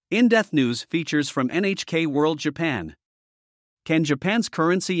In-depth news features from NHK World Japan. Can Japan's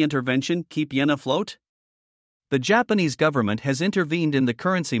currency intervention keep yen afloat? The Japanese government has intervened in the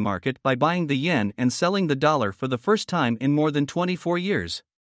currency market by buying the yen and selling the dollar for the first time in more than 24 years.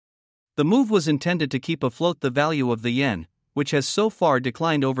 The move was intended to keep afloat the value of the yen, which has so far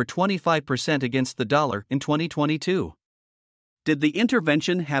declined over 25% against the dollar in 2022. Did the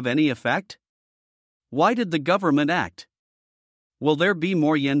intervention have any effect? Why did the government act? Will there be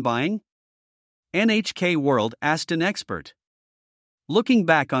more yen buying? NHK World asked an expert. Looking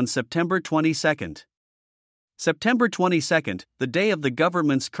back on September 22nd. September 22nd, the day of the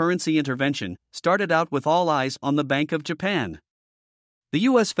government's currency intervention, started out with all eyes on the Bank of Japan. The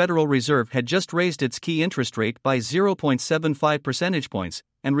U.S. Federal Reserve had just raised its key interest rate by 0.75 percentage points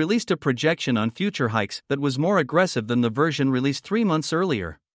and released a projection on future hikes that was more aggressive than the version released 3 months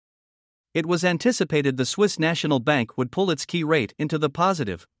earlier. It was anticipated the Swiss National Bank would pull its key rate into the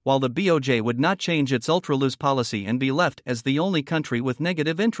positive, while the BOJ would not change its ultra-loose policy and be left as the only country with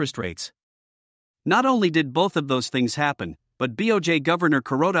negative interest rates. Not only did both of those things happen, but BOJ Governor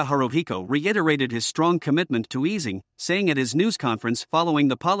Kuroda Haruhiko reiterated his strong commitment to easing, saying at his news conference following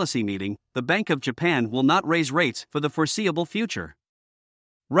the policy meeting, the Bank of Japan will not raise rates for the foreseeable future.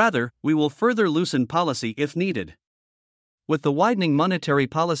 Rather, we will further loosen policy if needed. With the widening monetary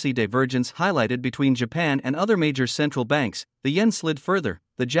policy divergence highlighted between Japan and other major central banks, the yen slid further.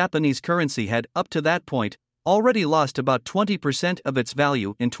 The Japanese currency had, up to that point, already lost about 20% of its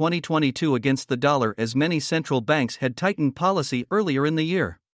value in 2022 against the dollar as many central banks had tightened policy earlier in the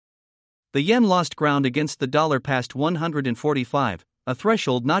year. The yen lost ground against the dollar past 145, a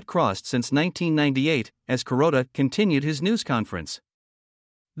threshold not crossed since 1998, as Kuroda continued his news conference.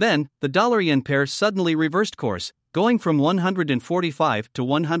 Then, the dollar-yen pair suddenly reversed course, going from 145 to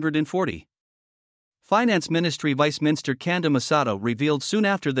 140. Finance Ministry Vice Minister Kanda Masato revealed soon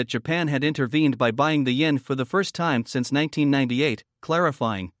after that Japan had intervened by buying the yen for the first time since 1998,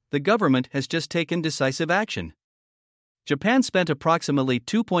 clarifying, the government has just taken decisive action. Japan spent approximately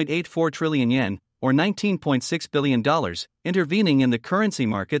 2.84 trillion yen, or $19.6 billion, intervening in the currency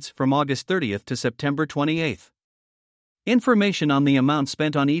markets from August 30th to September 28th. Information on the amount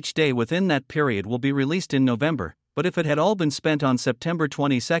spent on each day within that period will be released in November, but if it had all been spent on September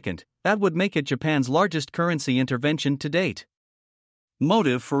 22nd, that would make it Japan's largest currency intervention to date.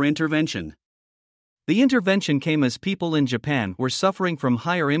 Motive for intervention. The intervention came as people in Japan were suffering from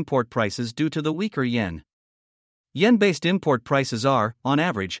higher import prices due to the weaker yen. Yen-based import prices are, on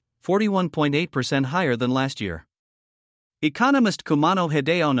average, 41.8% higher than last year. Economist Kumano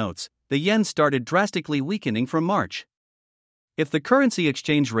Hideo notes, the yen started drastically weakening from March. If the currency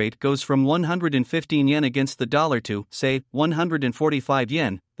exchange rate goes from 115 yen against the dollar to, say, 145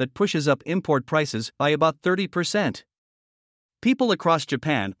 yen, that pushes up import prices by about 30%. People across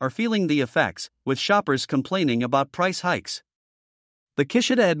Japan are feeling the effects, with shoppers complaining about price hikes. The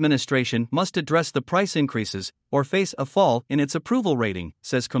Kishida administration must address the price increases or face a fall in its approval rating,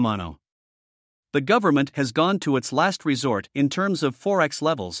 says Kumano. The government has gone to its last resort in terms of forex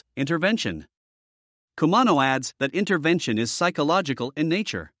levels, intervention. Kumano adds that intervention is psychological in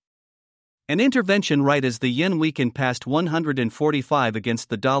nature. An intervention right as the yen weakened past 145 against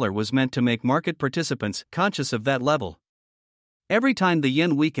the dollar was meant to make market participants conscious of that level. Every time the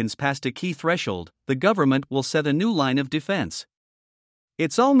yen weakens past a key threshold, the government will set a new line of defense.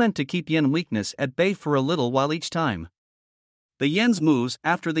 It's all meant to keep yen weakness at bay for a little while each time. The yen's moves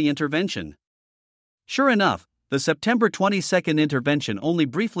after the intervention. Sure enough, the September 22nd intervention only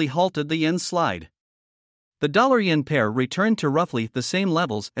briefly halted the yen's slide. The dollar-yen pair returned to roughly the same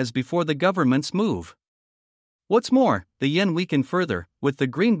levels as before the government's move. What's more, the yen weakened further, with the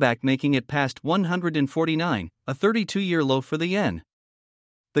greenback making it past 149, a 32-year low for the yen.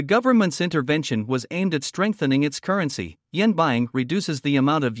 The government's intervention was aimed at strengthening its currency. Yen buying reduces the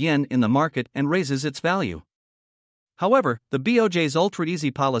amount of yen in the market and raises its value. However, the BOJ's ultra-easy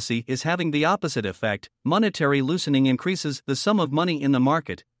policy is having the opposite effect. Monetary loosening increases the sum of money in the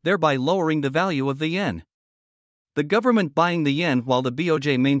market, thereby lowering the value of the yen. The government buying the yen while the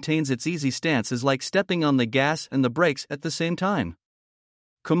BOJ maintains its easy stance is like stepping on the gas and the brakes at the same time.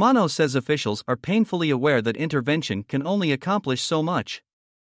 Kumano says officials are painfully aware that intervention can only accomplish so much.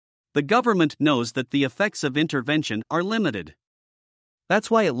 The government knows that the effects of intervention are limited. That's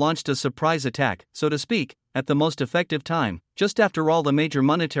why it launched a surprise attack, so to speak, at the most effective time, just after all the major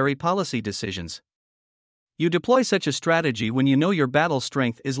monetary policy decisions. You deploy such a strategy when you know your battle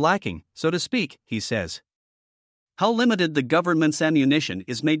strength is lacking, so to speak, he says. How limited the government's ammunition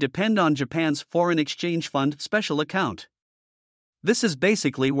is may depend on Japan's foreign exchange fund special account. This is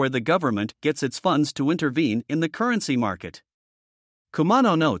basically where the government gets its funds to intervene in the currency market.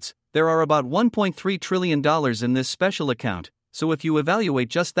 Kumano notes, there are about $1.3 trillion in this special account, so if you evaluate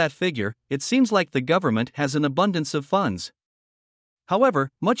just that figure, it seems like the government has an abundance of funds. However,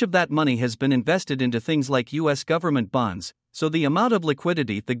 much of that money has been invested into things like US government bonds, so the amount of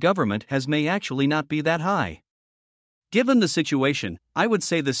liquidity the government has may actually not be that high. Given the situation, I would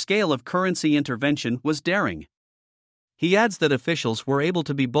say the scale of currency intervention was daring. He adds that officials were able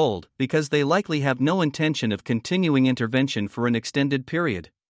to be bold because they likely have no intention of continuing intervention for an extended period.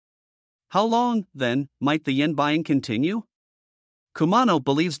 How long, then, might the yen buying continue? Kumano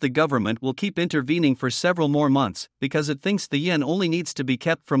believes the government will keep intervening for several more months because it thinks the yen only needs to be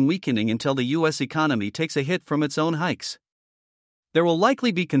kept from weakening until the US economy takes a hit from its own hikes. There will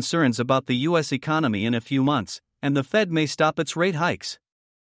likely be concerns about the US economy in a few months, and the Fed may stop its rate hikes.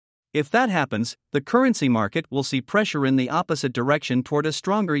 If that happens, the currency market will see pressure in the opposite direction toward a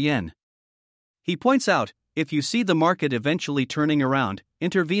stronger yen. He points out, if you see the market eventually turning around,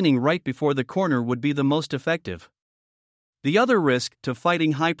 intervening right before the corner would be the most effective. The other risk to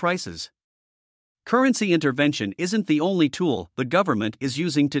fighting high prices. Currency intervention isn't the only tool the government is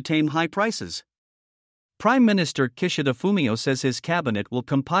using to tame high prices. Prime Minister Kishida Fumio says his cabinet will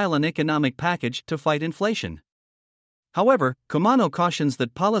compile an economic package to fight inflation. However, Kumano cautions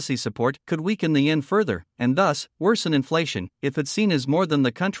that policy support could weaken the yen further, and thus worsen inflation if it's seen as more than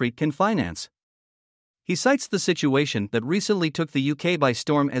the country can finance. He cites the situation that recently took the UK by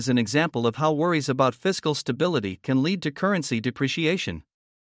storm as an example of how worries about fiscal stability can lead to currency depreciation.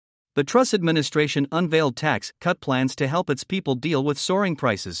 The Truss administration unveiled tax cut plans to help its people deal with soaring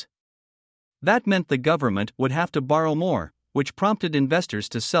prices. That meant the government would have to borrow more, which prompted investors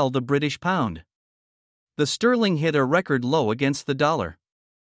to sell the British pound. The sterling hit a record low against the dollar.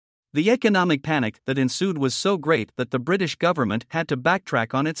 The economic panic that ensued was so great that the British government had to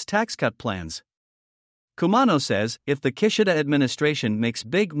backtrack on its tax cut plans. Kumano says, if the Kishida administration makes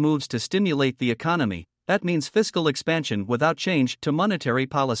big moves to stimulate the economy, that means fiscal expansion without change to monetary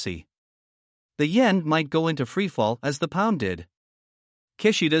policy. The yen might go into freefall as the pound did.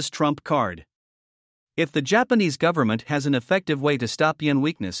 Kishida's trump card. If the Japanese government has an effective way to stop yen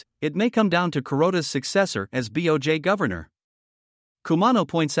weakness, it may come down to Kuroda's successor as BOJ governor. Kumano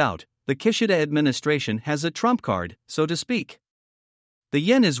points out, the Kishida administration has a trump card, so to speak. The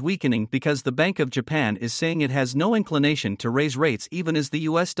yen is weakening because the Bank of Japan is saying it has no inclination to raise rates even as the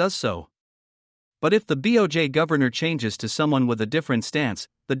US does so. But if the BOJ governor changes to someone with a different stance,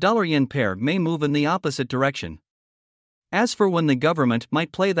 the dollar-yen pair may move in the opposite direction. As for when the government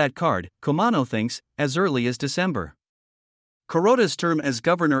might play that card, Kumano thinks, as early as December. Kuroda's term as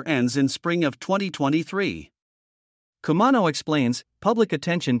governor ends in spring of 2023. Kumano explains, public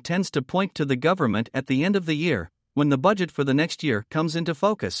attention tends to point to the government at the end of the year, when the budget for the next year comes into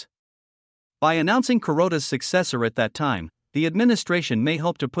focus. By announcing Kuroda's successor at that time, the administration may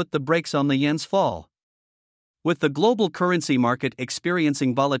hope to put the brakes on the yen's fall. With the global currency market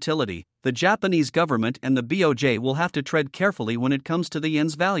experiencing volatility, the Japanese government and the BOJ will have to tread carefully when it comes to the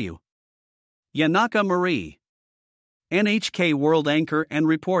yen's value. Yanaka Marie, NHK World anchor and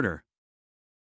reporter.